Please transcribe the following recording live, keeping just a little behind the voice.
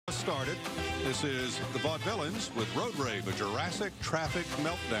started. This is the Vaudevillains with Road Rave, a Jurassic Traffic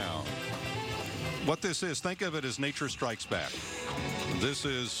Meltdown. What this is, think of it as Nature Strikes Back. This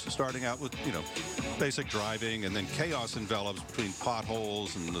is starting out with, basic driving, and then chaos envelops between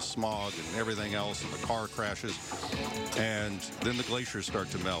potholes and the smog and everything else, and the car crashes. And then the glaciers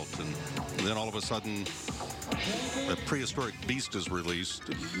start to melt, and then all of a sudden, a prehistoric beast is released.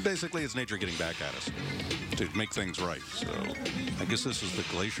 Basically, it's nature getting back at us to make things right. So I guess this is the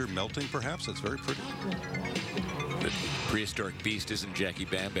glacier melting, perhaps. That's very pretty. The prehistoric beast isn't Jackie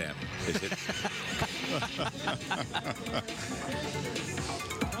Bam Bam, is it?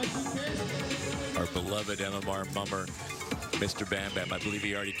 Our beloved MMR mummer, Mr. Bam Bam. I believe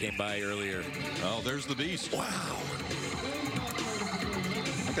he already came by earlier. Oh, there's the beast. Wow.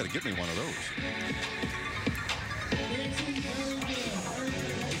 I got to get me one of those.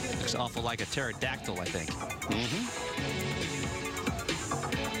 Looks awful like a pterodactyl, I think.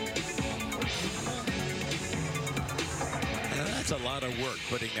 That's a lot of work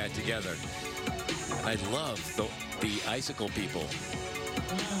putting that together. I love the icicle people.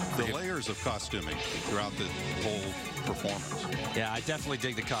 The layers of costuming throughout the whole performance. Yeah, I definitely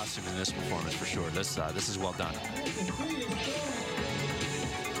dig the costume in this performance for sure. This is well done.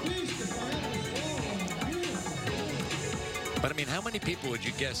 But I mean, how many people would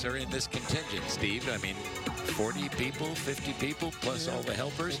you guess are in this contingent, Steve? I mean, 40 people, 50 people, plus all the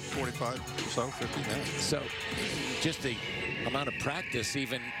helpers? 45 or so, 50, yeah. So just the amount of practice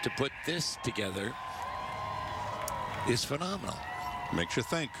even to put this together is phenomenal. Makes you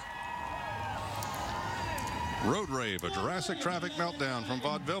think. Road Rave, a Jurassic Traffic Meltdown from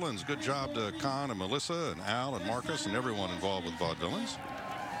Vaudevillains. Good job to Con and Melissa and Al and Marcus and everyone involved with Vaudevillains.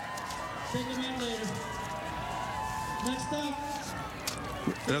 Next up.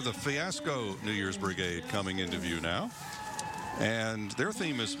 We have the Fiasco New Year's Brigade coming into view now. And their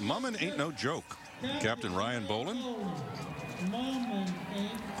theme is Mummin' Ain't No Joke. Captain Ryan Bolin.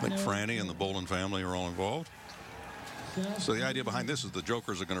 I think Franny and the Bolin family are all involved. So the idea behind this is the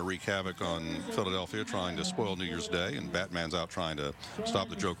Jokers are going to wreak havoc on Philadelphia, trying to spoil New Year's Day, and Batman's out trying to stop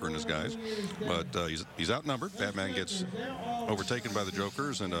the Joker and his guys. But he's outnumbered. Batman gets overtaken by the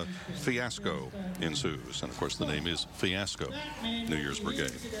Jokers, and a fiasco ensues. And, of course, the name is Fiasco, New Year's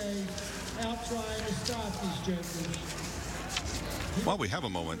Brigade. Out trying to stop these Jokers. While we have a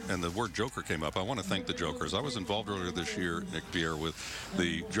moment and the word Joker came up, I want to thank the Jokers. I was involved earlier this year, Nick Vier, with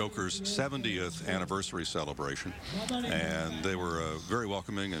the Jokers' 70th anniversary celebration, and they were very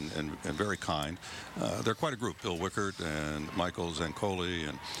welcoming and very kind. They're quite a group, Bill Wickert and Michael Zancoli,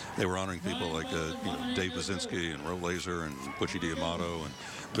 and they were honoring people like Dave Basinski and Ro Laser and Butchie D'Amato and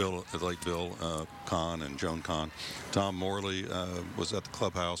Bill, late Bill Kahn and Joan Kahn. Tom Morley was at the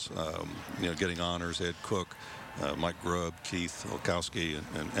clubhouse, getting honors. Ed Cook, Mike Grubb, Keith Olkowski,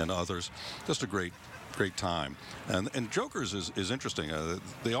 and others. Just a great time. And Jokers is interesting.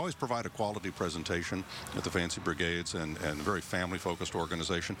 They always provide a quality presentation at the Fancy Brigades, and a very family-focused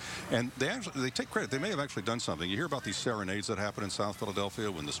organization. And they take credit. They may have actually done something. You hear about these serenades that happen in South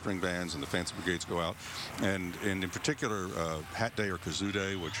Philadelphia when the string bands and the Fancy Brigades go out. And in particular, Hat Day or Kazoo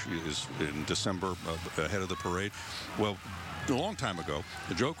Day, which is in December ahead of the parade. Well, a long time ago,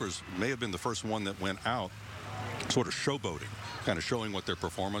 the Jokers may have been the first one that went out sort of showboating, kind of showing what their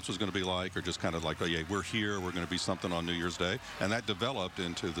performance was going to be like, or just kind of like, oh yeah, we're here, we're going to be something on New Year's Day. And that developed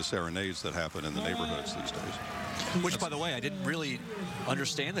into the serenades that happen in the neighborhoods these days. Which, by the way, I didn't really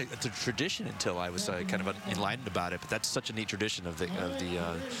understand the tradition until I was kind of enlightened about it. But that's such a neat tradition of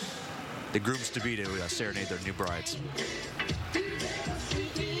the grooms-to-be to serenade their new brides.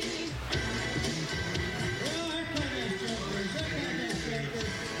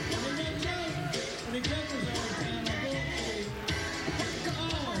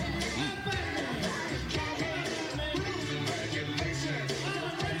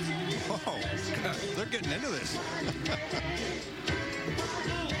 They're getting into this.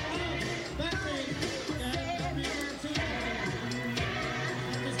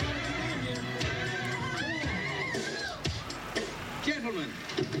 Gentlemen,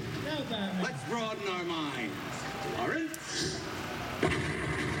 let's broaden our minds. Lawrence?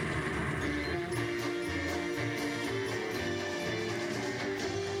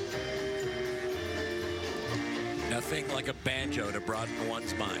 Nothing like a banjo to broaden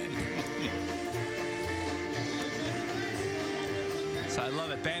one's mind. So I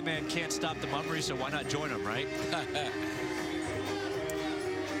love it. Batman can't stop the mummery, so why not join him, right?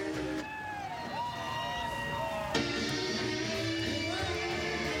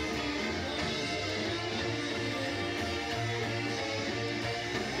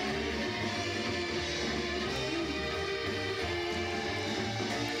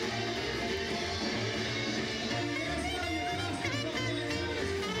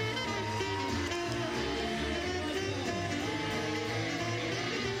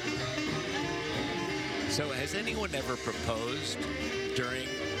 So has anyone ever proposed during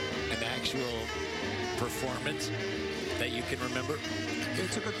an actual performance that you can remember?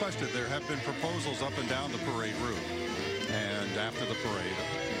 It's a good question. There have been proposals up and down the parade route. And after the parade,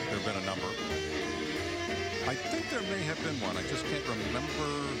 there have been a number. I think there may have been one. I just can't remember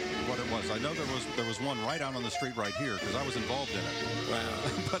what it was. I know there was one right out on the street right here because I was involved in it. Wow.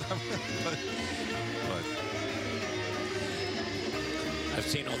 but I've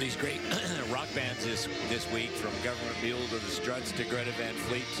seen all these great rock bands this week, from Government Mule to the Struts to Greta Van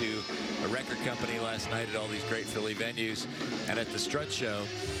Fleet to a record company last night at all these great Philly venues. And at the Strut show,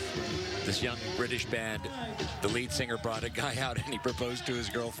 this young British band, the lead singer brought a guy out and he proposed to his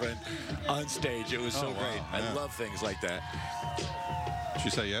girlfriend on stage. It was so wow. great. Yeah. I love things like that. Did she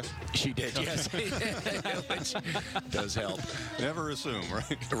say yes? She did, yes. Which does help. Never assume,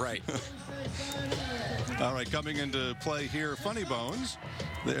 right? Right. All right, coming into play here, Funny Bones.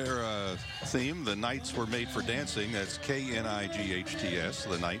 Their theme, the Knights Were Made for Dancing. That's K-N-I-G-H-T-S.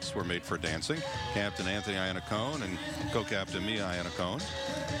 The Knights Were Made for Dancing. Captain Anthony Iannacone and co-captain Mia Iannacone.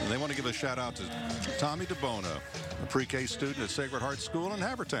 And they want to give a shout out to Tommy DeBona, a pre-K student at Sacred Heart School in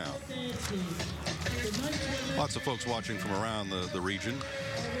Havertown. Lots of folks watching from around the region.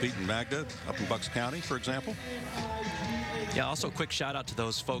 Pete and Magda up in Bucks County, for example. Yeah, also a quick shout out to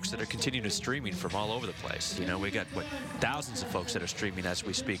those folks that are continuing to streaming from all over the place. You know, we got thousands of folks that are streaming as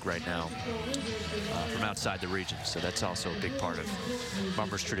we speak right now from outside the region. So that's also a big part of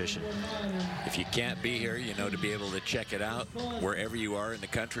Mummers tradition. If you can't be here, you know, to be able to check it out wherever you are in the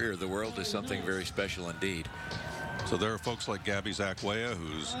country or the world is something very special indeed. So there are folks like Gabby Zakwea,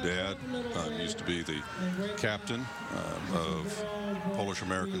 whose dad used to be the captain of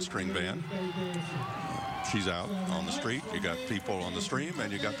Polish-American String Band. She's out on the street. You got people on the stream,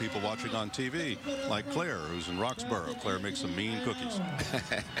 and you got people watching on TV, like Claire, who's in Roxborough. Claire makes some mean cookies.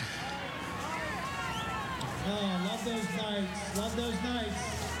 Oh, love those nights. Love those nights.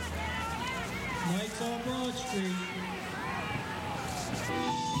 Nights on Broad Street.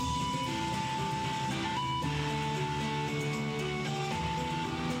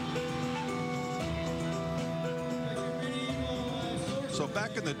 So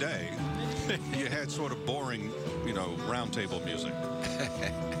back in the day, you had sort of boring, you know, round table music.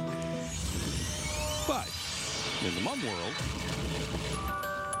 But in the mum world,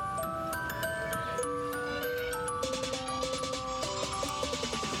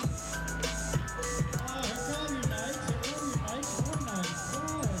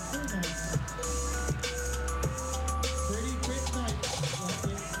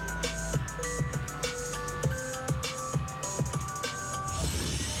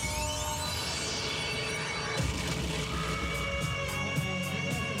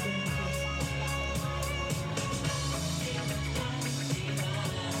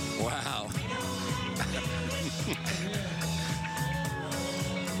 Wow.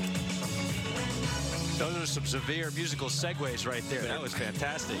 Those are some severe musical segues right there. That was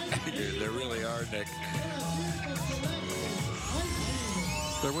fantastic. There really are, Nick.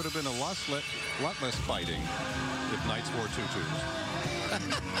 there would have been a lot less fighting if Knights wore tutus.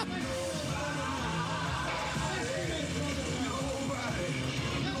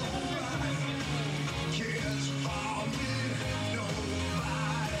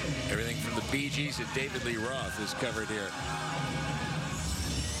 Everything from the Bee Gees to David Lee Roth is covered here.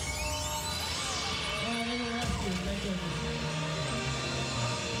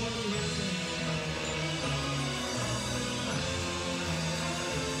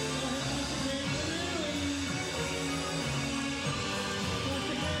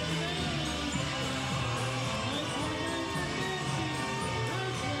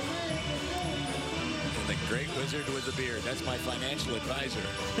 And the great wizard with the beard. That's my financial advisor.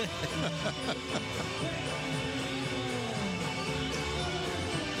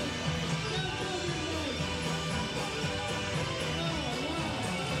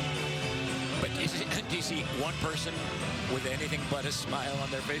 But do you see one person with anything but a smile on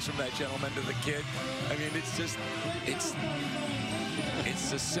their face, from that gentleman to the kid? I mean, it's just, it's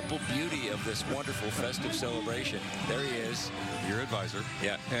the simple beauty of this wonderful festive celebration. There he is. Your advisor.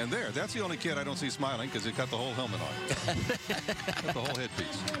 Yeah. And that's the only kid I don't see smiling because he got the whole helmet on. Got the whole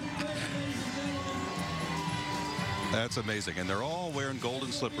headpiece. That's amazing. And they're all wearing golden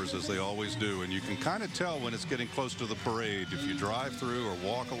slippers, as they always do. And you can kind of tell when it's getting close to the parade if you drive through or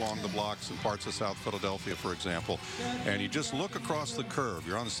walk along the blocks in parts of South Philadelphia, for example, and you just look across the curb.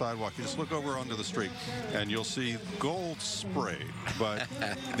 You're on the sidewalk. You just look over onto the street, and you'll see gold sprayed, but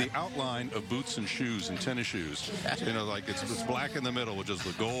the outline of boots and shoes and tennis shoes. You know, like it's black in the middle with just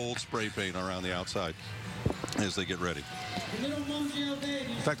the gold spray paint around the outside. as they get ready.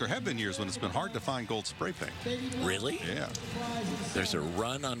 In fact, there have been years when it's been hard to find gold spray paint. Really? Yeah. There's a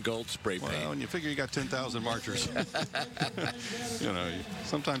run on gold spray paint. Well, when you figure you got 10,000 marchers, you know,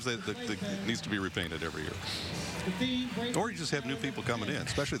 sometimes it needs to be repainted every year. Or you just have new people coming in,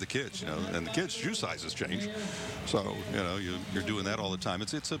 especially the kids, you know, and the kids' shoe sizes change. So, you know, you're doing that all the time.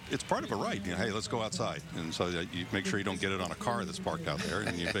 It's part of a right. You know, hey, let's go outside. And so you make sure you don't get it on a car that's parked out there,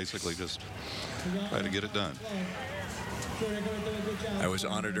 and you basically just try to get it done. I was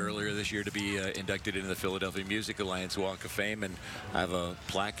honored earlier this year to be inducted into the Philadelphia Music Alliance Walk of Fame, and I have a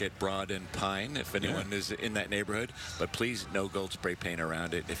plaque at Broad and Pine if anyone is in that neighborhood. But please, no gold spray paint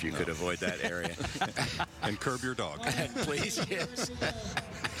around it if you could avoid that area. And curb your dog. And please, yes.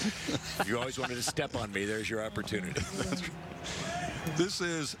 If you always wanted to step on me, there's your opportunity. This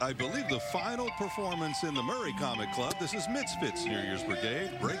is, I believe, the final performance in the Murray Comic Club. This is Misfits New Year's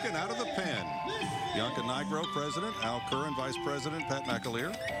Brigade, breaking out of the pen. Bianca Nigro, President. Al Curran, Vice President. Pat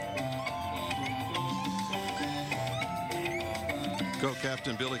McAleer.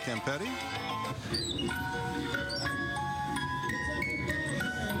 Co-Captain Billy Campetti.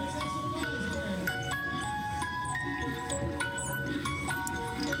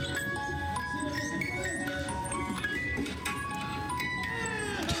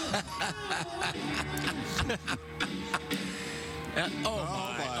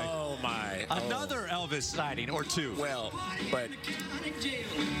 Oh my. Another Elvis sighting or two. Well, but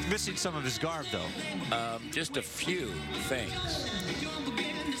Missing some of his garb, though. just a few things.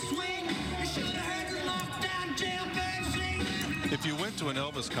 If you went to an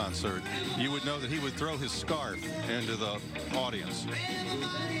Elvis concert, you would know that he would throw his scarf into the audience.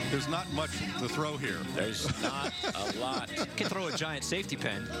 There's not much to throw here. There's not a lot. You can throw a giant safety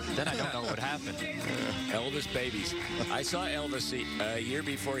pin, then I don't know what would happen. Elvis babies. I saw Elvis a year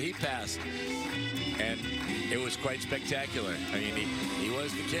before he passed, and it was quite spectacular. I mean, he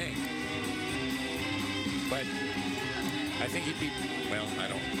was the king. But I think he'd be, well, I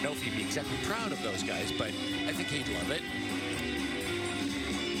don't know if he'd be exactly proud of those guys, but I think he'd love it.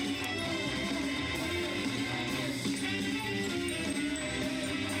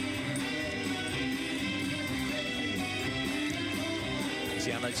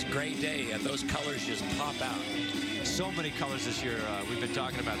 See, on this great day, those colors just pop out. So many colors this year. We've been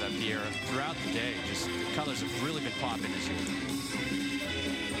talking about that, Pierre, throughout the day. Just the colors have really been popping this year.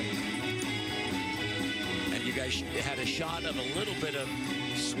 And you guys had a shot of a little bit of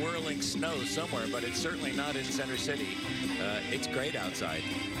swirling snow somewhere, but it's certainly not in Center City. It's great outside.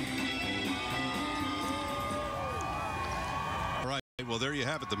 Well, there you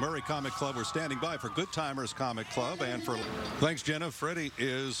have it. The Murray Comic Club. We're standing by for Good Timers Comic Club. And for thanks, Jenna. Freddie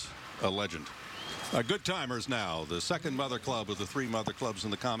is a legend. Good Timers now, the second mother club of the three mother clubs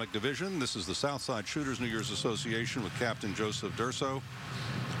in the comic division. This is the Southside Shooters New Year's Association with Captain Joseph Durso.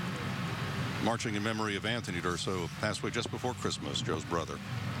 Marching in memory of Anthony Durso, who passed away just before Christmas, Joe's brother.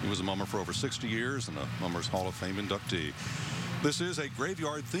 He was a mummer for over 60 years and a Mummers Hall of Fame inductee. This is a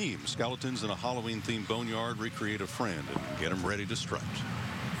graveyard theme. Skeletons in a Halloween-themed boneyard recreate a friend and get them ready to strut.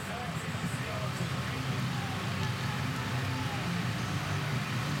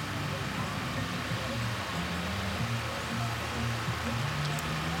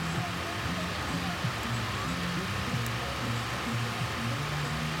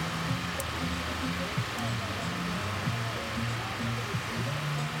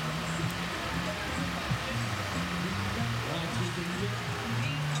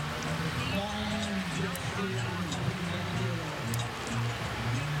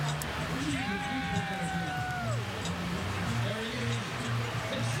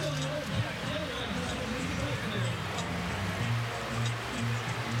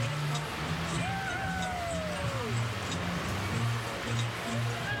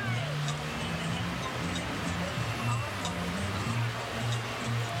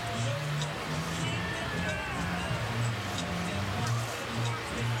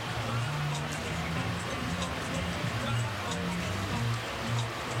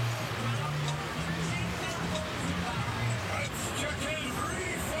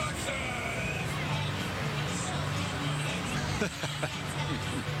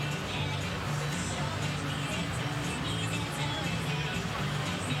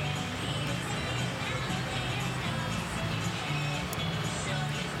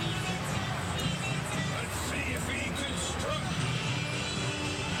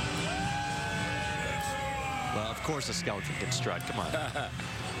 Well, of course a skeleton can strut. Come on.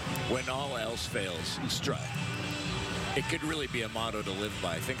 When all else fails, strut. It could really be a motto to live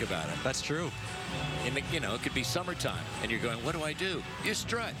by. Think about it. That's true. In the, you know, it could be summertime, and you're going, what do I do? You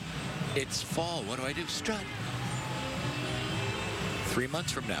strut. It's fall. What do I do? Strut. 3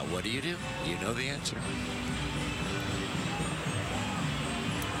 months from now, what do? You know the answer.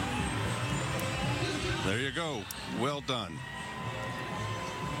 There you go. Well done.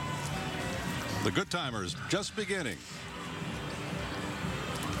 The good timers just beginning.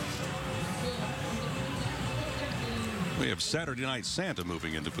 We have Saturday Night Santa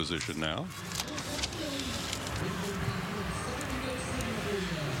moving into position now.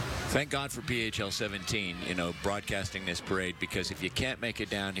 Thank God for PHL 17, you know, broadcasting this parade, because if you can't make it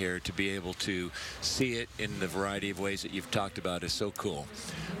down here, to be able to see it in the variety of ways that you've talked about is so cool.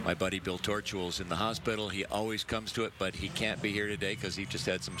 My buddy Bill Torchwell's in the hospital. He always comes to it, but he can't be here today because he just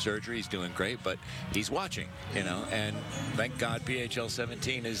had some surgery. He's doing great, but he's watching, you know, and thank God PHL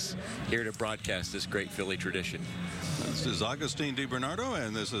 17 is here to broadcast this great Philly tradition. This is Augustine DiBernardo,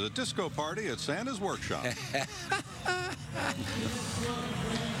 and this is a disco party at Santa's workshop.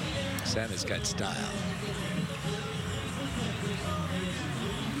 Santa's got style.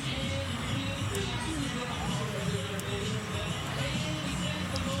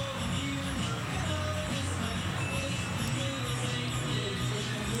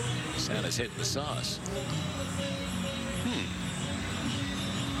 Santa's hitting the sauce.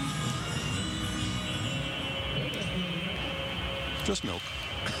 Just milk.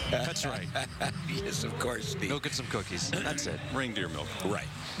 That's right. Yes, of course, Steve. Milk and some cookies. That's it. Reindeer milk. Right.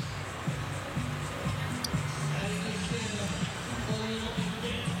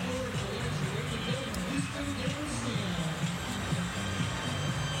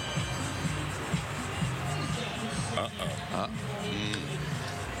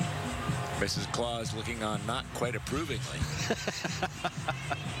 Mrs. Claus looking on not quite approvingly.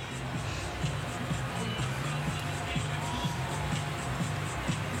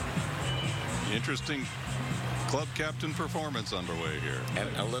 Interesting club captain performance underway here. And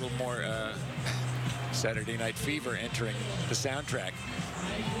a little more Saturday Night Fever entering the soundtrack.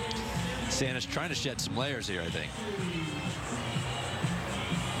 Santa's trying to shed some layers here, I think.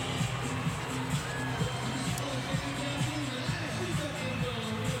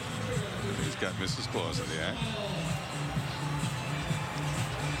 He's got Mrs. Claus in the act.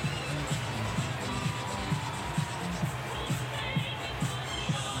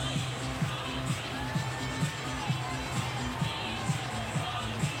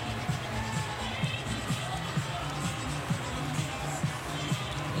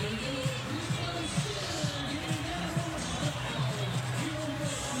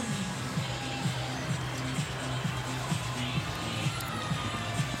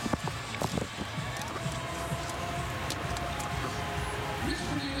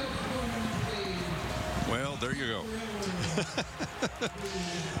 Well, there you go.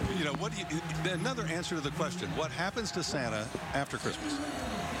 You know, what do you, another answer to the question, what happens to Santa after Christmas?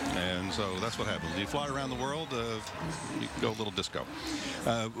 And so that's what happens. You fly around the world, you can go a little disco.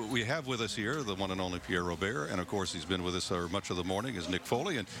 We have with us here the one and only Pierre Robert, and of course he's been with us much of the morning is Nick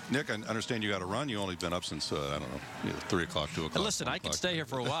Foley. And Nick, I understand you got to run. You've only been up since, I don't know, 3 o'clock, 2 o'clock. Listen, I can stay here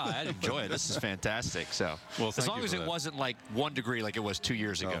for a while. I'd enjoy it. This is fantastic. So, well, as long as it wasn't like 1 degree like it was 2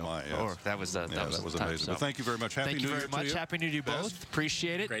 years ago. Oh my, yes. Or that was amazing. Time, so. Well, thank you very much. Happy Thank you New very Year much. to you. Happy New Year to you both. Best.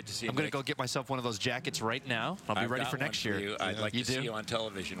 Appreciate it. Great to see you, I'm going to Nick. go get myself one of those jackets right now. I'll be I've ready got for one next year. you. I'd like You to do? see you on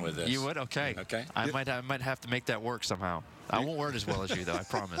television with this. You would? Okay. Okay. I might have to make that work somehow. I won't wear it as well as you, though. I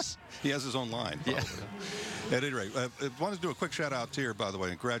promise. He has his own line. Yeah. At any rate, I wanted to do a quick shout out here, by the way,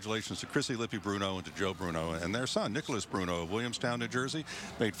 and congratulations to Chrissy Lippy Bruno and to Joe Bruno and their son, Nicholas Bruno of Williamstown, New Jersey,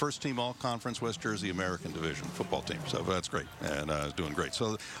 made first team all-conference West Jersey American Division football team. So that's great, and doing great.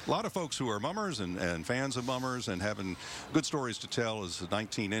 So a lot of folks who are mummers and fans of mummers and having good stories to tell as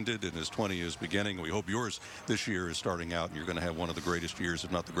 19 ended and as 20 is beginning. We hope yours this year is starting out and you're going to have one of the greatest years,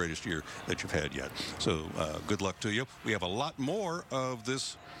 if not the greatest year that you've had yet. So good luck to you. We have a lot more of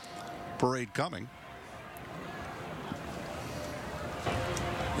this parade coming.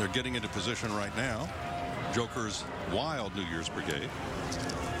 They're getting into position right now. Joker's Wild New Year's Brigade.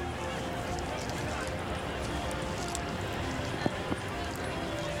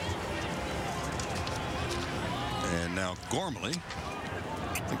 And now Gormley.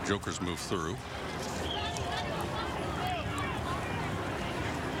 I think Joker's moved through.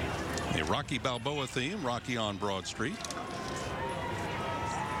 A Rocky Balboa theme, Rocky on Broad Street.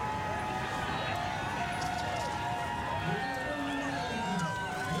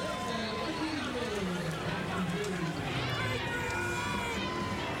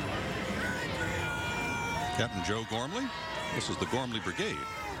 Captain Joe Gormley. This is the Gormley Brigade.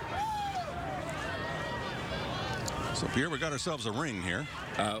 So, Pierre, we got ourselves a ring here.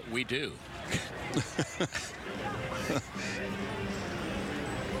 We do.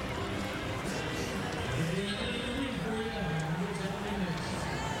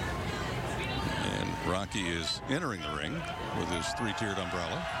 And Rocky is entering the ring with his three-tiered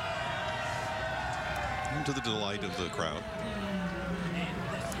umbrella, and to the delight of the crowd.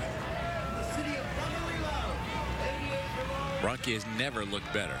 Rocky has never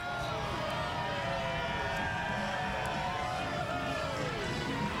looked better.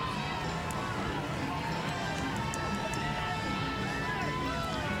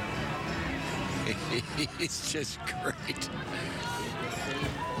 He's just great.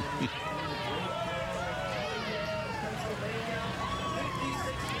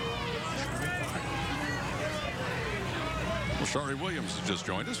 Well, Shari Williams has just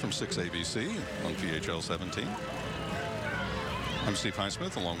joined us from 6ABC on PHL 17. I'm Steve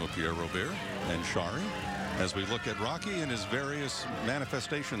Highsmith, along with Pierre Robert and Shari, as we look at Rocky and his various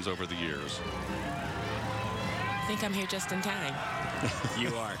manifestations over the years. I think I'm here just in time.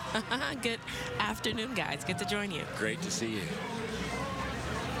 You are. Good afternoon, guys. Good to join you. Great to see you.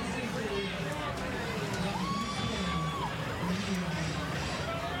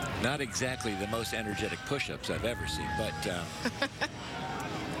 Not exactly the most energetic push-ups I've ever seen, but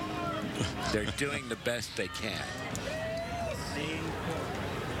they're doing the best they can.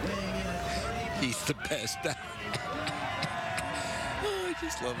 He's the best. Oh, I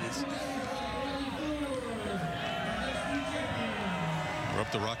just love this. We're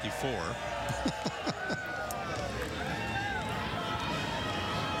up to Rocky 4.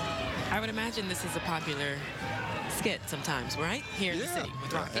 I would imagine this is a popular skit sometimes, right? Here in the city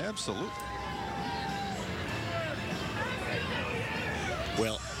with Rocky. Absolutely.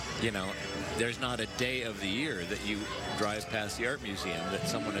 Well, you know, there's not a day of the year that you drive past the Art Museum that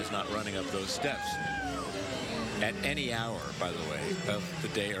someone is not running up those steps. At any hour, by the way, of the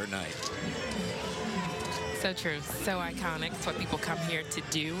day or night. So true. So iconic. It's what people come here to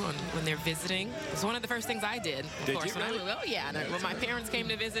do when they're visiting. It's one of the first things I did. Of Did course, you when really? when my parents came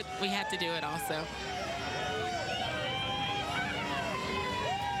to visit, we had to do it also.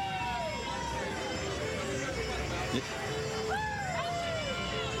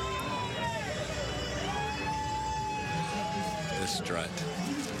 The strut.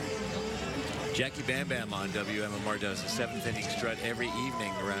 Jackie Bam Bam on WMMR does a 7th inning strut every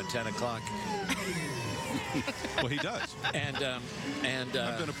evening around 10 o'clock. Well, he does. And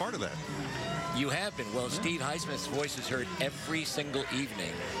I've been a part of that. you have been. Well, Steve Highsmith's voice is heard every single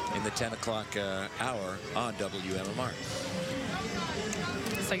evening in the 10 o'clock hour on WMMR.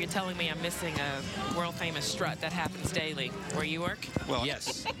 So you're telling me I'm missing a world-famous strut that happens daily where you work? Well,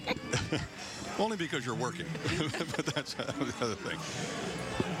 Yes. only because you're working. But that's the other thing.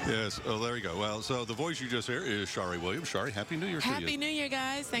 Yes. Oh, there you go. Well, so the voice you just hear is Shari Williams. Shari, Happy New Year to you. Happy New Year,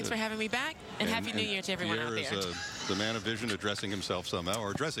 guys. Thanks for having me back. And Happy New Year to everyone Pierre out there. is the man of vision addressing himself somehow, or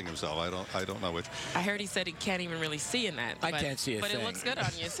addressing himself. I don't know which. I heard he said he can't even really see in that. I can't see a but thing. But it looks good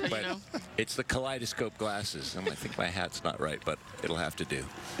on you, so But you know. it's the kaleidoscope glasses. I think my hat's not right, but it'll have to do.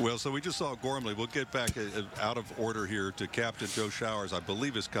 Well, so we just saw Gormley. We'll get back out of order here to Captain Joe Showers, I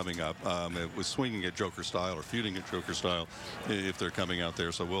believe, is coming up. It was swinging at Joker style or feuding at Joker style if they're coming out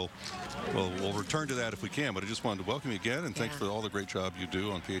there. So we'll return to that if we can. But I just wanted to welcome you again and thanks for all the great job you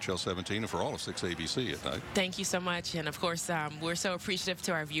do on PHL 17 and for all of 6 ABC at night. Thank you so much. And of course, we're so appreciative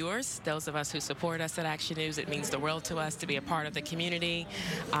to our viewers, those of us who support us at Action News. It means the world to us to be a part of the community.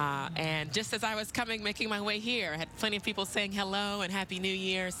 And just as I was making my way here, I had plenty of people saying hello and Happy New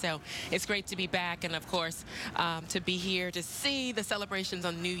Year. So it's great to be back. And of course, to be here to see the celebrations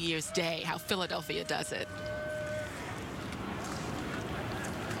on New Year's Day, how Philadelphia does it.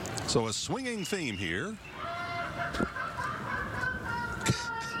 So a swinging theme here.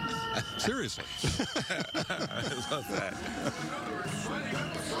 Seriously. I love that.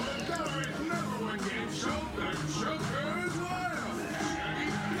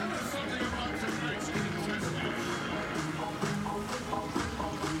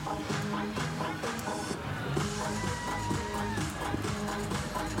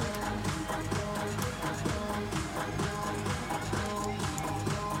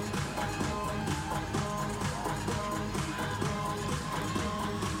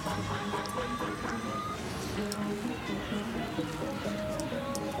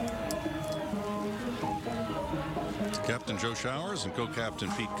 Captain Joe Showers and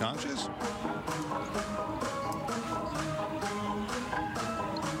co-captain Pete Conches.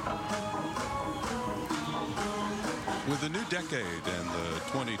 With the new decade and the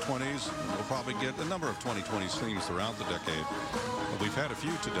 2020s, we'll probably get a number of 2020s themes throughout the decade. But we've had a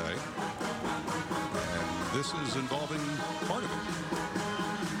few today, and this is involving part of it.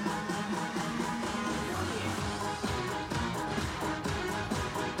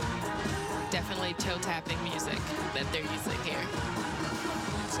 Definitely toe tapping music that they're using here.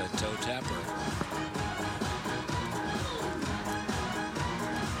 It's a toe tapper.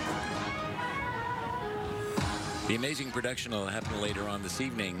 The amazing production will happen later on this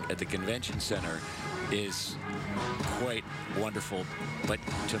evening at the Convention Center is quite wonderful. But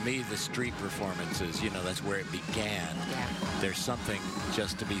to me, the street performances, you know, that's where it began. Yeah. There's something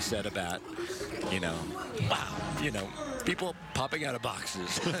just to be said about, you know, wow, you know, people popping out of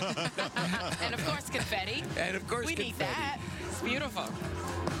boxes. And of course, confetti. And of course, we confetti. need that. It's beautiful.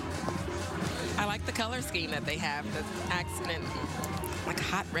 I like the color scheme that they have, the accent, like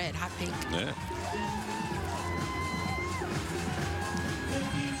hot red, hot pink. Yeah.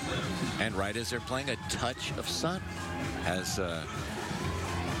 And right as they're playing, a touch of sun has...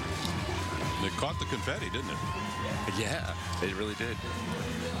 It caught the confetti, didn't it? Yeah, it really did.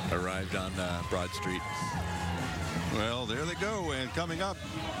 Arrived on Broad Street. Well, there they go. And coming up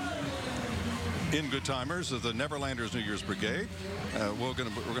in Good Timers of the Neverlanders New Year's Brigade, we're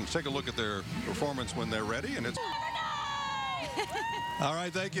gonna take a look at their performance when they're ready, and it's. All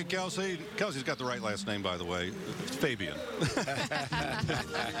right, thank you, Kelsey. Kelsey's got the right last name, by the way. It's Fabian.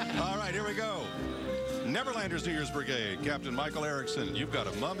 All right, here we go. Neverlanders New Year's Brigade, Captain Michael Erickson. You've got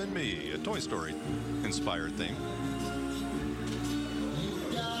a Mum and Me, a Toy Story inspired theme.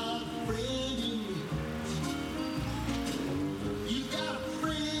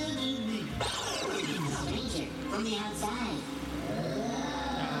 From the outside.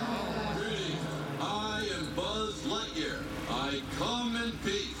 Greetings. I am Buzz Lightyear. I come in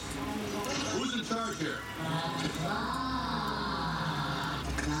peace. Who's in charge here?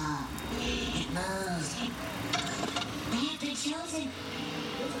 It moves. They have been chosen.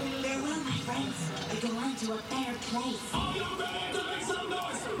 Farewell, my friends. We go on to a better place. Are you ready to make some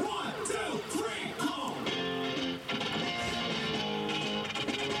noise? 1, 2, 3, come on!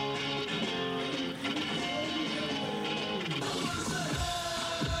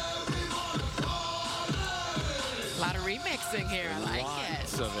 A lot of remixing here. I like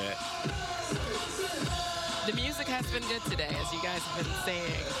Lots it. of it. The music has been good today, as you guys have been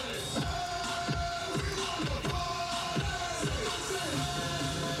saying.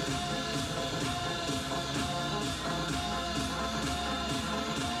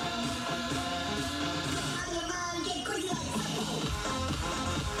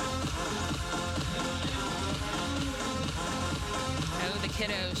 Oh, the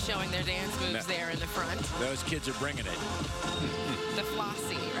kiddos showing their dance moves there in the front. Those kids are bringing it. The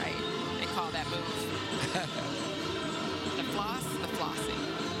flossy, right? They call that move. The floss, the flossy.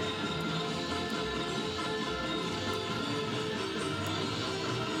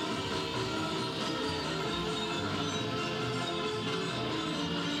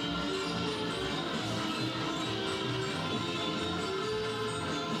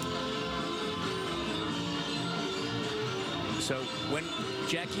 So when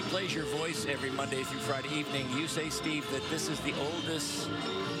Jackie plays your voice every Monday through Friday evening, you say, Steve, that this is the oldest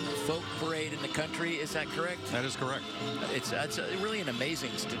folk parade in the country. Is that correct? That is correct. It's really an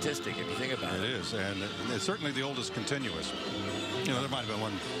amazing statistic if you think about it. It is, and it's certainly the oldest continuous. You know, there might have been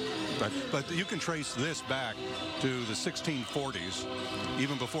one, but you can trace this back to the 1640s,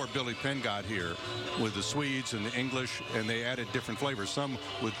 even before Billy Penn got here, with the Swedes and the English, and they added different flavors. Some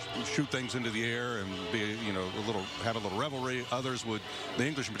would shoot things into the air and be, you know, have a little revelry. Others would, the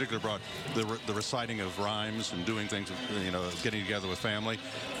English in particular, brought the reciting of rhymes and doing things, you know, getting together with family.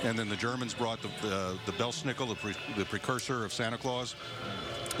 And then the Germans brought the Belsnickel, the precursor of Santa Claus.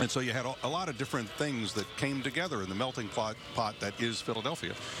 And so you had a lot of different things that came together in the melting pot that is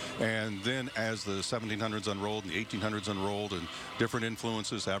Philadelphia. And then as the 1700s unrolled and the 1800s unrolled, and different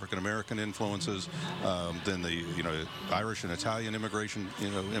influences, African-American influences, then the, you know, Irish and Italian immigration, you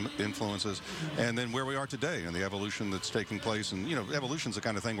know, influences, and then where we are today and the evolution that's taking place. And, you know, evolution's the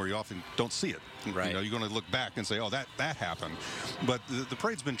kind of thing where you often don't see it. Right. You know, you're going to look back and say, oh, that happened. But the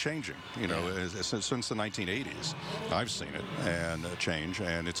parade's been changing, you know, since the 1980s. I've seen it and change,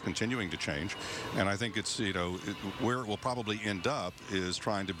 and it's continuing to change. And I think it's, you know, where it will probably end up is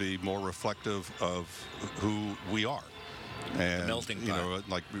trying to be more reflective of who we are. And, melting pot. you know,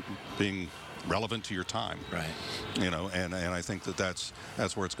 like being relevant to your time. Right. You know, and I think that's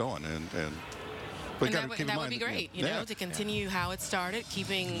where it's going. And And that would be great, you know, to continue how it started,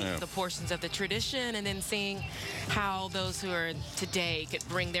 keeping the portions of the tradition, and then seeing how those who are today could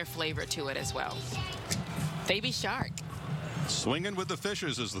bring their flavor to it as well. Baby Shark. Swinging with the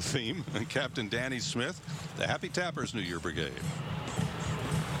Fishes is the theme. And Captain Danny Smith, the Happy Tappers New Year Brigade.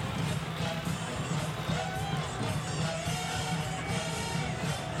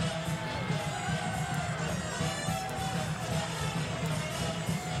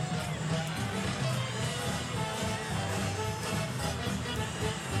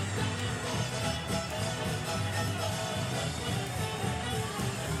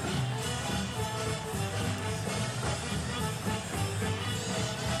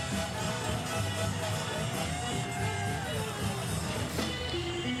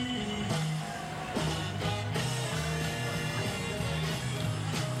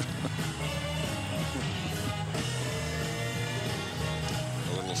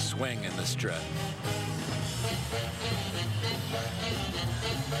 swing in the strut.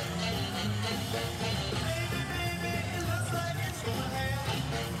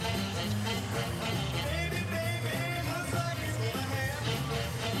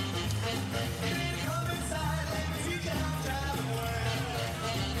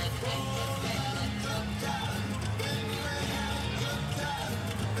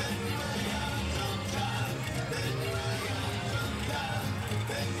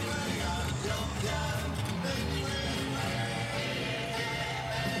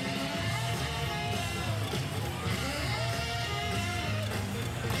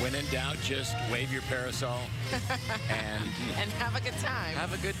 When in doubt, just wave your parasol and have a good time.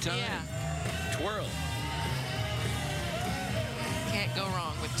 have a good time. Yeah. Twirl. Can't go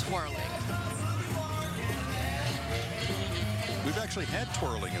wrong with twirling. We've actually had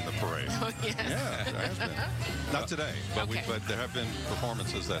twirling in the parade. Oh, yes. Yeah, there has been. Not today, but, Okay. but there have been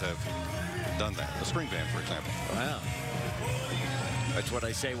performances that have done that. The string band, for example. Wow. That's what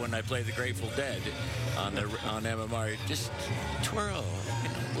I say when I play the Grateful Dead on MMR. Just twirl.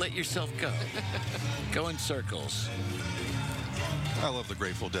 Let yourself go. Go in circles. I love the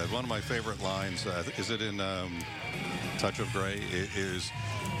Grateful Dead. One of my favorite lines, is it in Touch of Grey? It is,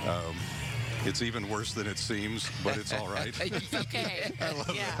 it's even worse than it seems, but it's all right. It's okay. I love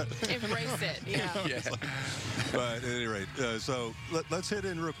that. Embrace it. Yeah. But at any rate, so let's hit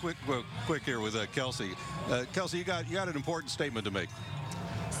in real quick here with Kelsey. Kelsey, you got an important statement to make.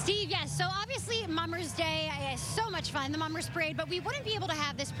 Steve, yes. So obviously Mummers Day is so much fun, the Mummers Parade, but we wouldn't be able to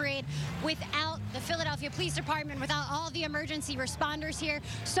have this parade without the Philadelphia Police Department, without all the emergency responders here.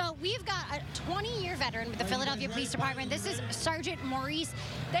 So we've got a 20-year veteran with the Philadelphia Police Department. This is Sergeant Maurice.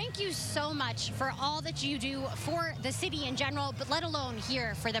 Thank you so much for all that you do for the city in general, but let alone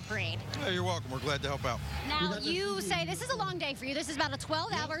here for the parade. Hey, you're welcome. We're glad to help out. Now, you say this is a long day for you. This is about a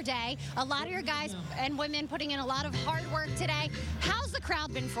 12-hour day. A lot of your guys and women putting in a lot of hard work today. How's the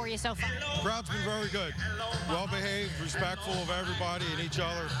crowd been for you so far? Crowd's been very good. Well behaved, respectful of everybody and each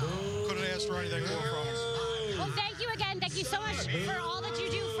other. Couldn't ask for anything more from us. Well, thank you again. Thank you so much for all that you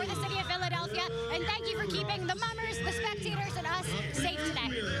do for the city of Philadelphia. And thank you for keeping the mummers, the spectators, and us safe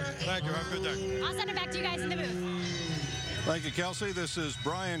today. Thank you. Have a good day. I'll send it back to you guys in the booth. Thank you, Kelsey. This is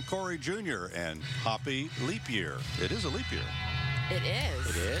Brian Corey Jr. and Happy Leap Year. It is a leap year. It is.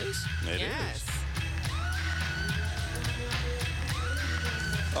 It is? It Yes. is.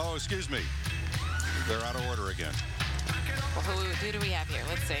 Oh, excuse me. They're out of order again. Well, who do we have here?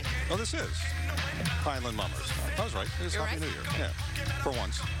 Let's see. Oh, this is Pineland Mummers. I was right. It is You're Happy right. New Year. Yeah, for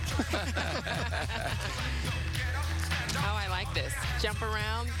once. Oh, I like this. Jump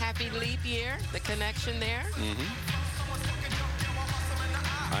around. Happy leap year. The connection there.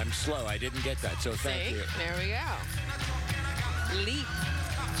 I'm slow. I didn't get that, so thank See? you. There we go. Leap.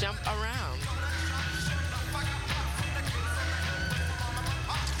 Jump around.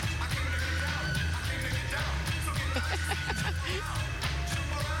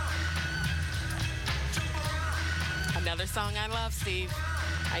 Another song I love, Steve.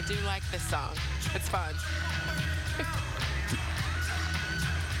 I do like this song. It's fun.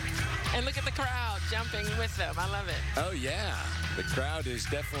 And look at the crowd jumping with them. I love it. Oh, yeah. The crowd is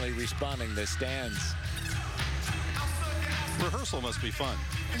definitely responding. The stands. Rehearsal must be fun.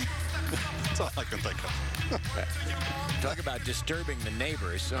 That's all I can think of. Talk about disturbing the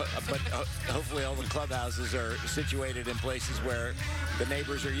neighbors. But hopefully all the clubhouses are situated in places where the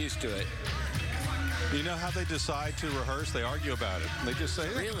neighbors are used to it. You know how they decide to rehearse? They argue about it. They just say,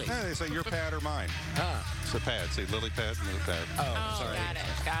 Really? Yeah, they say, your pad or mine. Huh. It's a pad. See, lily pad and lily pad. Oh, Oh, sorry.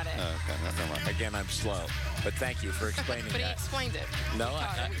 got it. Okay, never mind. Again, I'm slow. But thank you for explaining But he that. explained it. No, We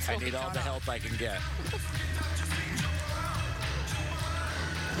caught it. I We need all caught the on. help I can get.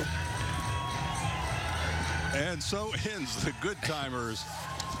 And so ends the Good Timers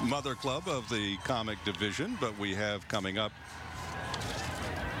Mother Club of the comic division. But we have coming up.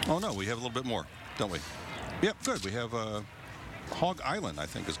 Oh, no, we have a little bit more, don't we? Yep, good. We have Hog Island, I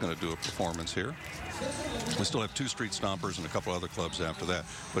think, is going to do a performance here. We still have two Street Stompers and a couple other clubs after that.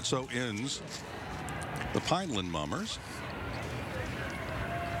 But so ends the Pineland Mummers.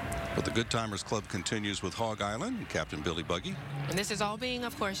 But the Good Timers Club continues with Hog Island and Captain Billy Buggy. And this is all being,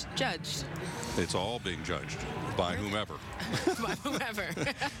 of course, judged It's all being judged by whomever. by whoever.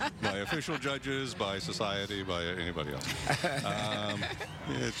 By official judges, by society, by anybody else.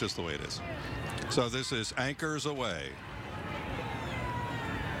 It's just the way it is. So this is Anchors Away.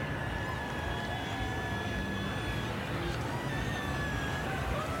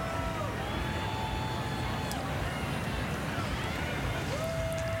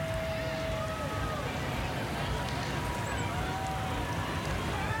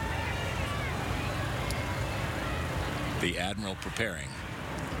 The Admiral preparing.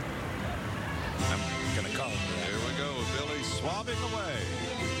 I'm going to call it. Here we go. Billy swabbing away.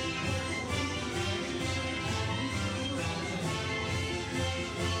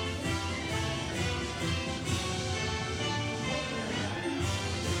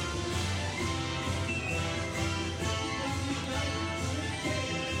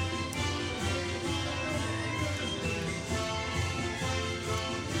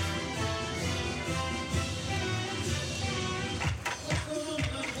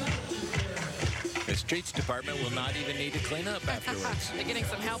 The streets department will not even need to clean up afterwards. They're getting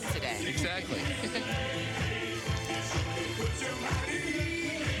some help today. Exactly.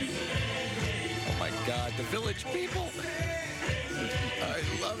 Oh my God, the village people. I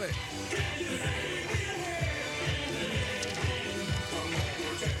love it.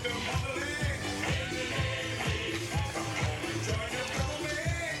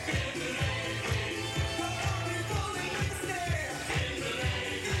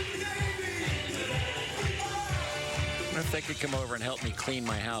 I wonder if they could come over and help me clean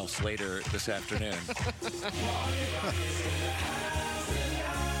my house later this afternoon.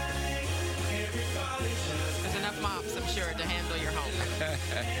 There's enough mops, I'm sure, to handle your home.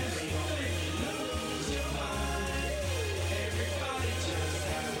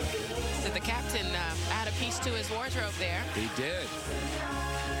 Did the captain add a piece to his wardrobe there? He did.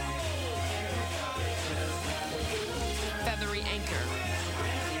 Feathery anchor.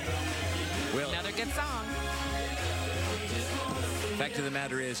 Well, Another good song. fact of the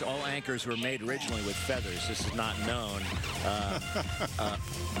matter is, all anchors were made originally with feathers. This is not known,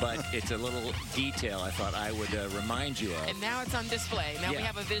 but it's a little detail I thought I would remind you of. And now it's on display. Now we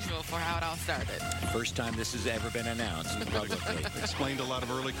have a visual for how it all started. First time this has ever been announced publicly. Explained a lot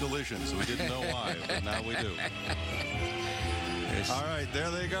of early collisions. We didn't know why, but now we do. All right, there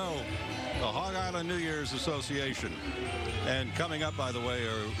they go. The Hog Island New Year's Association. And coming up, by the way,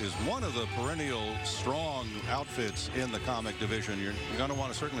 is one of the perennial strong outfits in the comic division. You're going to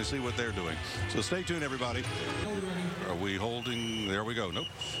want to certainly see what they're doing. So stay tuned, everybody. Are we holding? There we go. Nope.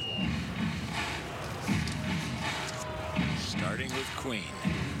 Starting with Queen.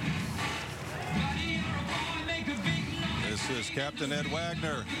 This is Captain Ed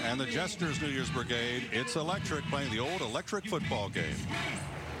Wagner and the Jesters New Year's Brigade. It's Electric playing the old electric football game.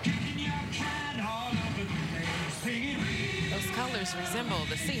 Those colors resemble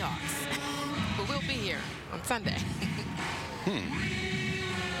the Seahawks, who will be here on Sunday.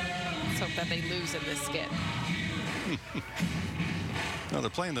 Let's hope that they lose in this skit. No, they're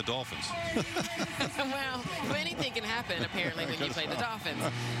playing the Dolphins. Well, anything can happen, apparently, when you play the Dolphins.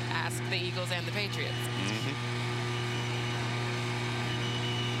 Ask the Eagles and the Patriots.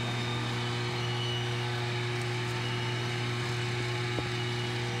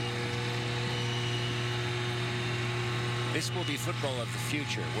 This will be football of the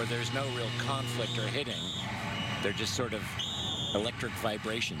future, where there's no real conflict or hitting. They're just sort of electric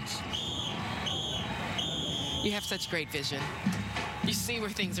vibrations. You have such great vision. You see where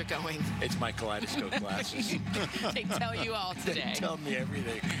things are going. It's my kaleidoscope glasses. They tell you all today. They tell me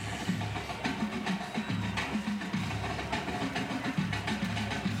everything.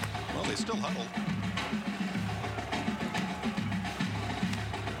 Well, they still huddle.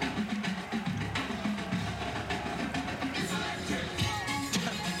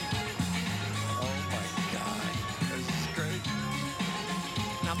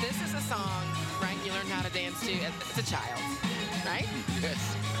 This is a song, right, you learn how to dance to as a child, right?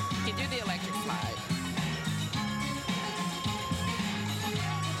 Yes. You do the electric slide.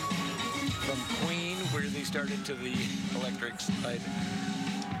 From Queen, where they started, to the electric slide.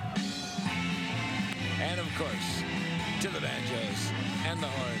 And, of course, to the banjos and the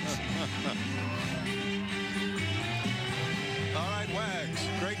horns. All right, Wags,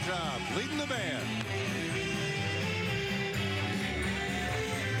 great job leading the band.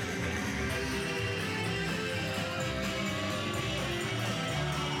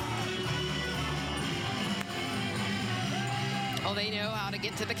 Oh, they know how to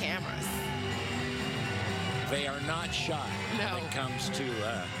get to the cameras. They are not shy when it comes to...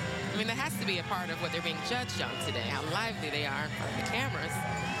 I mean, that has to be a part of what they're being judged on today, how lively they are in front of the cameras.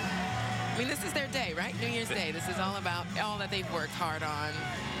 I mean, this is their day, right? New Year's Day. This is all about all that they've worked hard on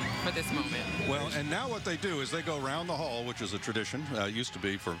for this moment. Well, and now what they do is they go around the hall, which is a tradition. Used to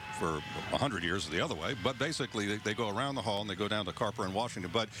be for 100 years the other way. But basically, they go around the hall and they go down to Carper and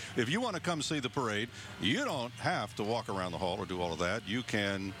Washington. But if you want to come see the parade, you don't have to walk around the hall or do all of that. You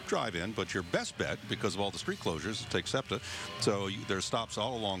can drive in, but your best bet, because of all the street closures, is take SEPTA. So there's stops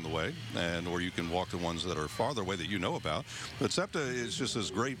all along the way, or you can walk the ones that are farther away that you know about. But SEPTA is just this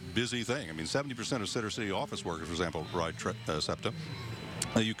great busy thing. I mean, 70% of City office workers, for example, ride SEPTA.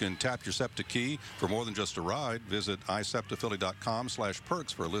 You can tap your SEPTA key for more than just a ride. Visit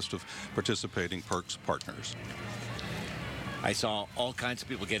iseptaphilly.com/perks for a list of participating Perks partners. I saw all kinds of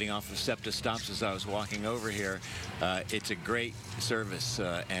people getting off of SEPTA stops as I was walking over here. It's a great service,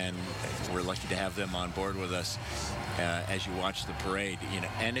 and we're lucky to have them on board with us as you watch the parade.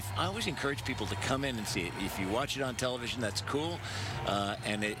 And I always encourage people to come in and see it. If you watch it on television, that's cool,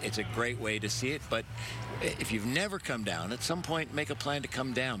 and it's a great way to see it. But if you've never come down, at some point make a plan to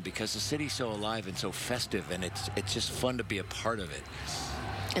come down, because the city's so alive and so festive, and it's just fun to be a part of it.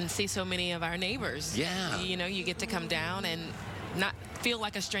 And see so many of our neighbors. Yeah. You get to come down and not feel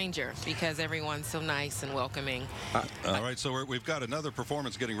like a stranger, because everyone's so nice and welcoming. All right, so we've got another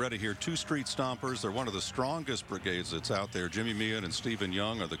performance getting ready here. Two Street Stompers. They're one of the strongest brigades that's out there. Jimmy Meehan and Stephen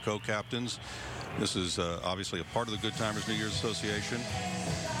Young are the co-captains. This is obviously a part of the Good Timers New Year's Association.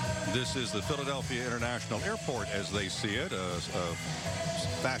 This is the Philadelphia International Airport as they see it, a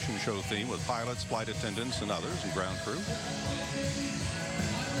fashion show theme with pilots, flight attendants, and others, and ground crew.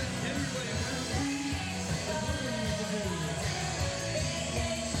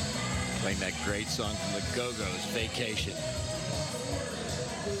 Playing that great song from the Go-Go's, Vacation.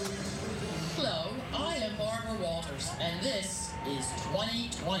 Hello, I am Barbara Walters, and this is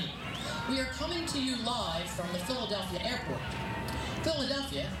 2020. We are coming to you live from the Philadelphia Airport.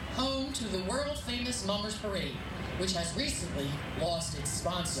 Philadelphia, home to the world-famous Mummers Parade, which has recently lost its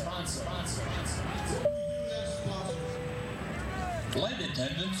sponsor. Flight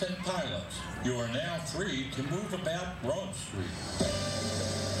attendants and pilots, you are now free to move about Broad Street.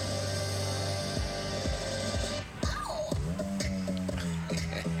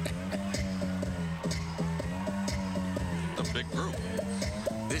 A big group.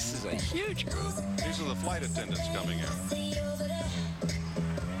 This is a huge group. These are the flight attendants coming in.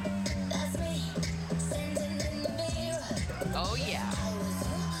 Oh, yeah.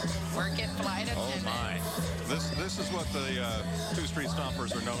 Working flight attendants. Oh, my. This is what the Two Street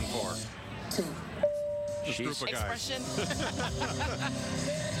Stompers are known for. This group of guys. Expression.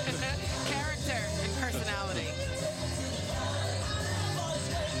 Character and personality.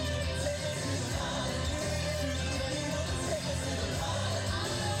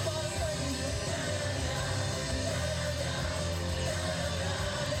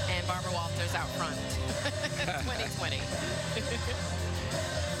 And Barbara Walters out front. 2020.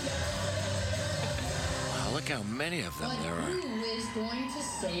 Wow, look how many of them there are. Who is going to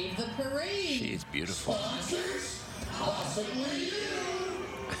save the parade? She is beautiful. Sponsors? Possibly you.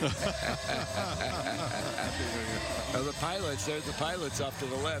 Oh, the pilots, there's the pilots off to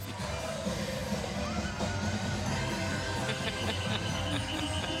the left.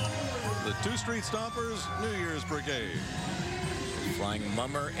 The Two Street Stompers New Year's Brigade. Flying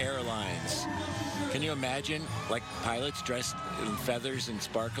Mummer Airlines. Can you imagine, like, pilots dressed in feathers and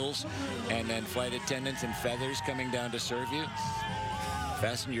sparkles, and then flight attendants in feathers coming down to serve you?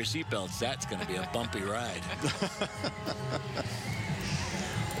 Fasten your seatbelts. That's going to be a bumpy ride.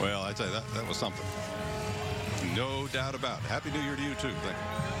 Well, I tell you, that was something. No doubt about it. Happy New Year to you, too. Thank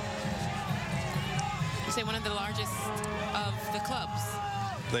you. You say one of the largest of the clubs.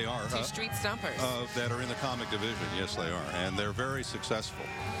 They are. Two Street Stompers. That are in the comic division. Yes, they are. And they're very successful.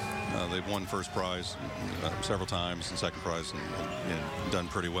 They've won first prize several times and second prize and done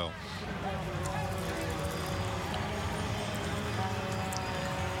pretty well.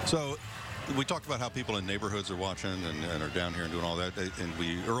 So we talked about how people in neighborhoods are watching and are down here and doing all that. And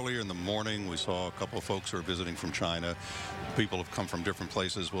earlier in the morning, we saw a couple of folks who are visiting from China. People have come from different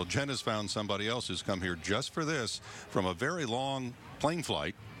places. Well, Jen has found somebody else who's come here just for this from a very long plane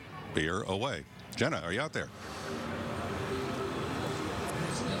flight here away. Jenna, are you out there?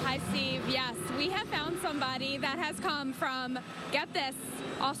 Hi, Steve. Yes, we have found somebody that has come from, get this,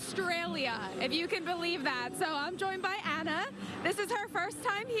 Australia, if you can believe that. So I'm joined by Anna. This is her first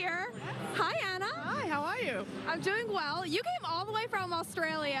time here. Hi, Anna. Hi, how are you? I'm doing well. You came all the way from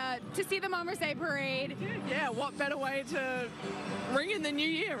Australia to see the Mummers Day Parade. Yeah, what better way to ring in the new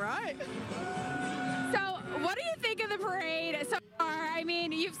year, right? So what do you think of the parade so far? far. I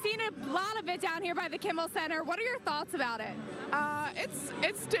mean, you've seen a lot of it down here by the Kimmel Center. What are your thoughts about it?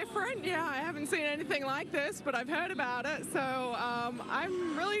 It's different. Yeah, I haven't seen anything like this, but I've heard about it. So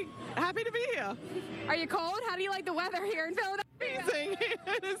I'm really happy to be here. Are you cold? How do you like the weather here in Philadelphia? Freezing.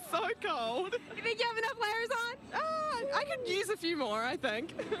 It is so cold. You think you have enough layers on? I could use a few more, I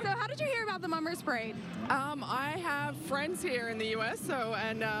think. So how did you hear about the Mummers Parade? I have friends here in the U.S.,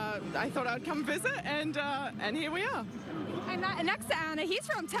 and I thought I'd come visit, and here we are. And next to Anna, he's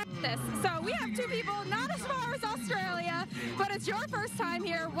from Texas. So we have two people not as far as Australia, but it's your first time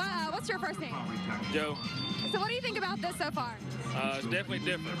here. What's your first name? Joe. So what do you think about this so far? It's definitely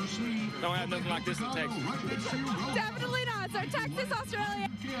different. Don't have nothing like this in Texas. Definitely not. So Texas, Australia,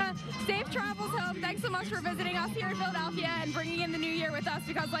 safe travels home. Thanks so much for visiting us here in Philadelphia and bringing in the new year with us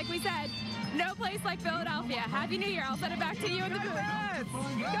because, like we said, no place like Philadelphia. Happy New Year. I'll send it back to you in the booth.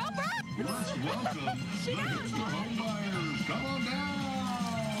 Go Birds! Welcome She the knows. Mr. Home Buyers. Come on down.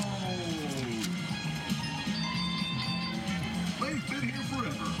 They've been here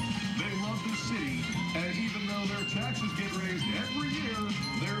forever. They love this city, and even though their taxes get raised every year,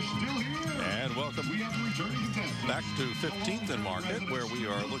 they're still here. And welcome We have a returning contestant. back to 15th and Market, where we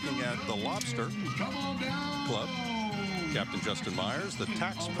are looking at the Lobster Come on down. Club. Captain Justin Myers, the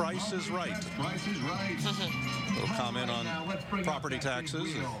tax price is right. Price is right. We'll comment on property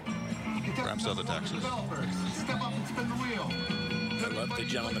taxes and perhaps other taxes. Step up and spin the wheel. I love the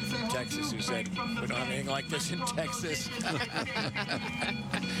gentleman from Texas who said, we don't have anything like this in Texas.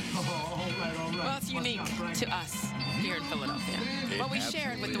 Well, it's unique to us here in Philadelphia, but we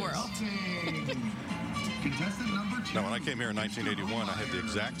share it with the world. Contestant number 2. Now, when I came here in 1981, I had the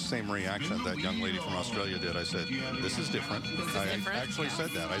exact same reaction that young lady from Australia did. I said, this is different. I different, actually yeah. said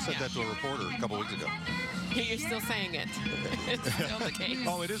that. I said that to a reporter a couple weeks ago. You're still saying it. It's still the case.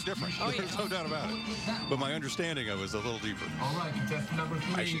 Oh, it is different. Oh, yeah. There's no doubt about it. But my understanding of it was a little deeper. All right, contestant number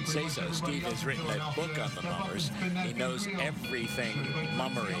 3. I should say so. Steve has written a book on the mummers. He knows everything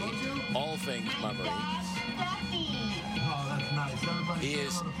mummery, all things mummery. Oh, that's nice. Everybody He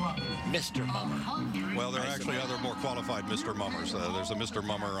is Mr. Mummer. Well, there are actually other more qualified Mr. Mummers. There's a Mr.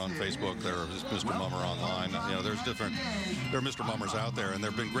 Mummer on Facebook. There is Mr. Mummer online. You know, there are Mr. Mummers out there, and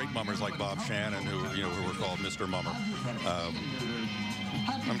there have been great mummers like Bob Shannon who were called Mr. Mummer.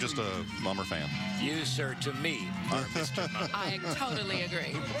 I'm just a Mummer fan. You, sir, to me, are Mr. Mummer. I totally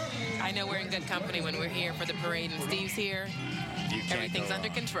agree. I know we're in good company when we're here for the parade and Steve's here. You can't Everything's go under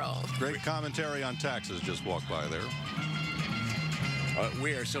wrong. control. Great commentary on taxes just walked by there.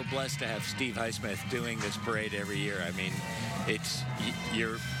 We are so blessed to have Steve Highsmith doing this parade every year. I mean, it's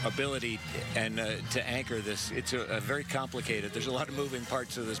your ability and to anchor this. It's a very complicated. There's a lot of moving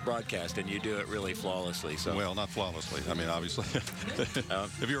parts of this broadcast, and you do it really flawlessly. So Well, not flawlessly. I mean, obviously,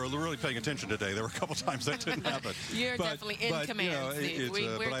 if you were really paying attention today, there were a couple times that didn't happen. You're definitely in command, Steve.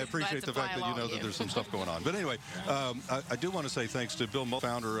 But I appreciate the fact that you know that there's some stuff going on. But anyway, I do want to say thanks to Bill Mull,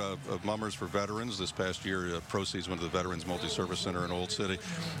 founder of Mummers for Veterans. This past year, proceeds went to the Veterans Multi-Service Center in Old City.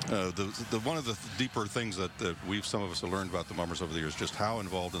 One of the deeper things that some of us have learned about the Mummers over the years, just how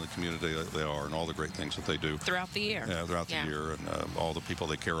involved in the community they are and all the great things that they do Throughout the year. throughout the year, and all the people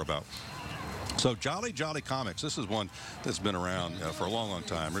they care about. So Jolly Jolly Comics, this is one that's been around for a long, long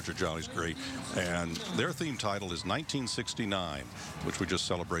time. Richard Jolly's great, and their theme title is 1969, which we just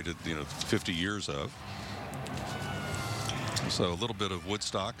celebrated, 50 years of. So a little bit of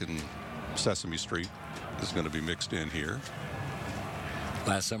Woodstock and Sesame Street is going to be mixed in here.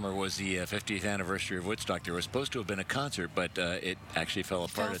 last summer was the 50th anniversary of Woodstock. There was supposed to have been a concert, but it actually fell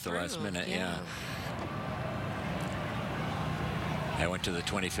apart at the last minute. Yeah. I went to the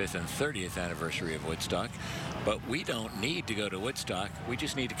 25th and 30th anniversary of Woodstock, but we don't need to go to Woodstock. We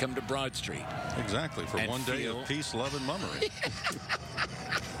just need to come to Broad Street. Exactly, for one day of peace, love, and mummery.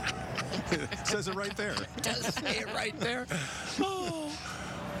 It says it right there. It does say it right there. Oh,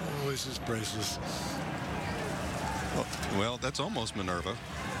 this is priceless. Well, that's almost Minerva.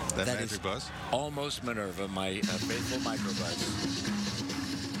 That magic is bus. Almost Minerva, my faithful microbus.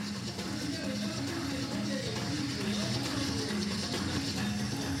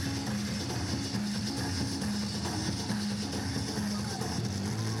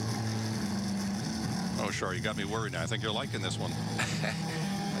 Oh, sure, you got me worried now. I think you're liking this one.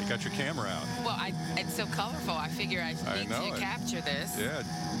 You got your camera out. Well, it's so colorful. I figure I need to capture this. Yeah,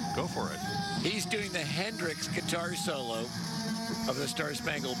 go for it. He's doing the Hendrix guitar solo of the Star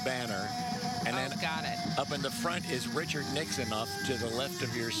Spangled Banner. And then got it. Up in the front is Richard Nixon off to the left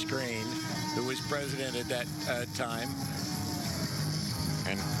of your screen, who was president at that time.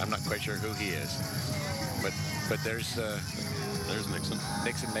 And I'm not quite sure who he is. But there's Nixon.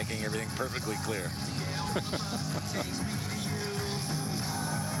 Nixon making everything perfectly clear.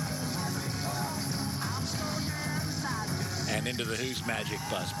 And into the Who's Magic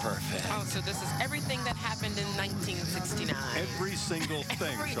Bus. Perfect. Oh, so this is everything that happened in 1969. Every single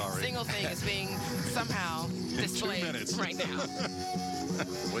thing, Every single thing is being somehow displayed right now.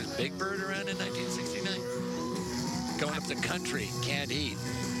 Was Big Bird around in 1969? Going up the country, can't eat.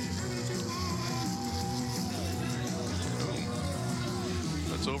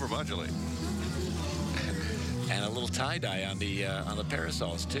 Let's overmodulate. And a little tie-dye on the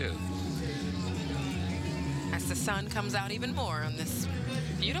parasols, too. As the sun comes out even more on this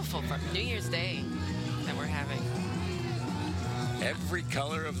beautiful New Year's Day that we're having. Every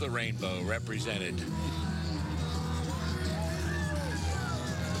color of the rainbow represented.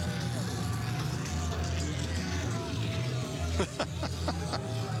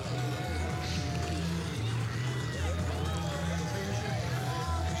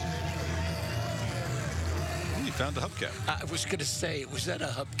 You found a hubcap. I was going to say, was that a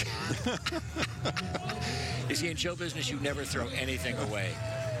hubcap? You see, in show business, you never throw anything away.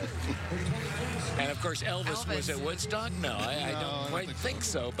 And, of course, Elvis was at Woodstock? No, I don't quite think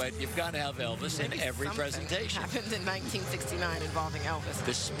so, but you've got to have Elvis in every presentation. Happened in 1969 involving Elvis.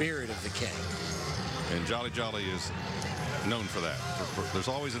 The spirit of the king. And Jolly Jolly is known for that. There's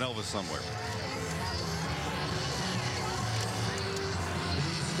always an Elvis somewhere.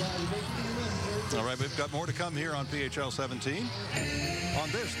 All right, we've got more to come here on PHL 17. On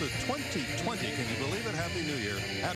this, the 2020, can you believe it? Happy New Year.